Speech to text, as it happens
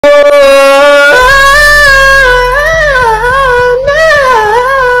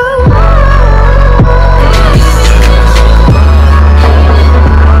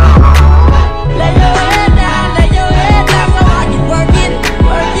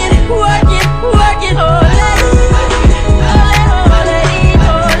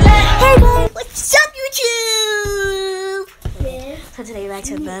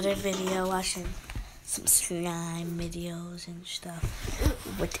watching some slime videos and stuff.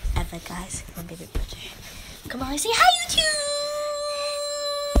 Whatever, guys. My baby brother. Come on, say hi,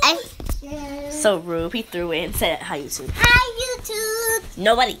 YouTube. So rude. He threw it and said hi, YouTube. Hi, YouTube.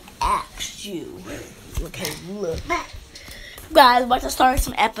 Nobody asked you. Okay, look. Guys, we're about to start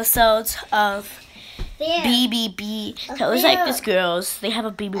some episodes of BBB. So it was like this girls. They have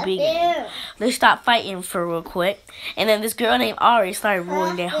a BBB game. They stopped fighting for real quick, and then this girl named Ari started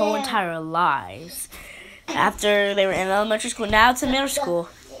ruling their whole entire lives. After they were in elementary school, now it's in middle school.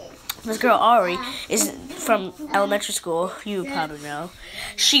 This girl Ari is from elementary school. You probably know.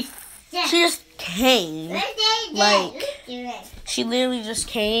 She just came, like she literally just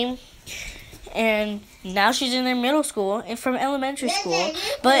came. And now she's in their middle school and from elementary school.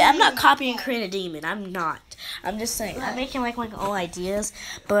 But I'm not copying Karina Demon. I'm not. I'm just saying. I'm making like my own ideas.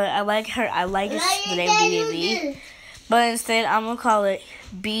 But I like her. I like the name BBB. But instead, I'm going to call it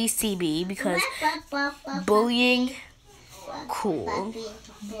BCB because bullying, cool.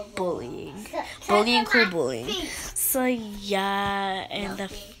 Bullying. Bullying, cool bullying. So, yeah.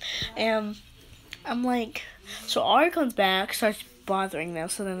 And I'm like, so Ari comes back, starts bothering them,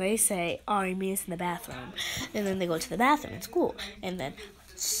 so then they say, Ari, meet us in the bathroom. And then they go to the bathroom in school. And then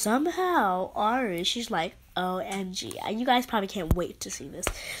somehow Ari, she's like, OMG. You guys probably can't wait to see this.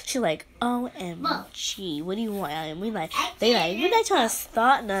 She's like, OMG, what do you want? And we're not trying to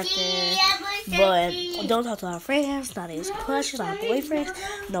start nothing, but don't talk to our friends, not his crushes, our boyfriends,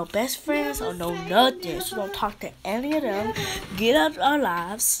 no best friends, or no nothing. So don't talk to any of them. Get out of our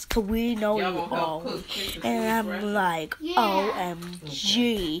lives, because we know you all. And I'm like,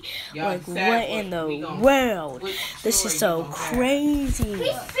 OMG. Like, what in the world? This is so crazy.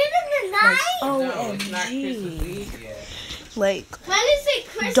 Like, OMG. Like,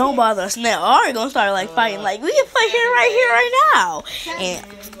 don't bother us now. Ari gonna start like fighting. Like, we can fight here, right now.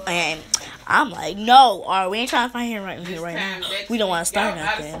 And I'm like, no, Ari, we ain't trying to fight here, right now. We don't want to start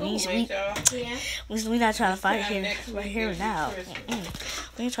nothing. We not trying to fight right here now.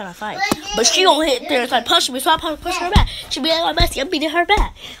 We ain't trying to fight. But she gonna hit there and start punching me, so I push her back. She be like, my bestie, I'm beating her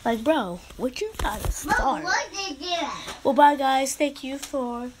back. Like, bro, what you trying to start? Well, bye, guys. Thank you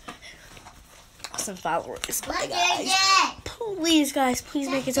for some followers. Bye, guys. Please, guys, please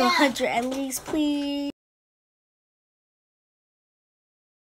make it to 100 at least, please.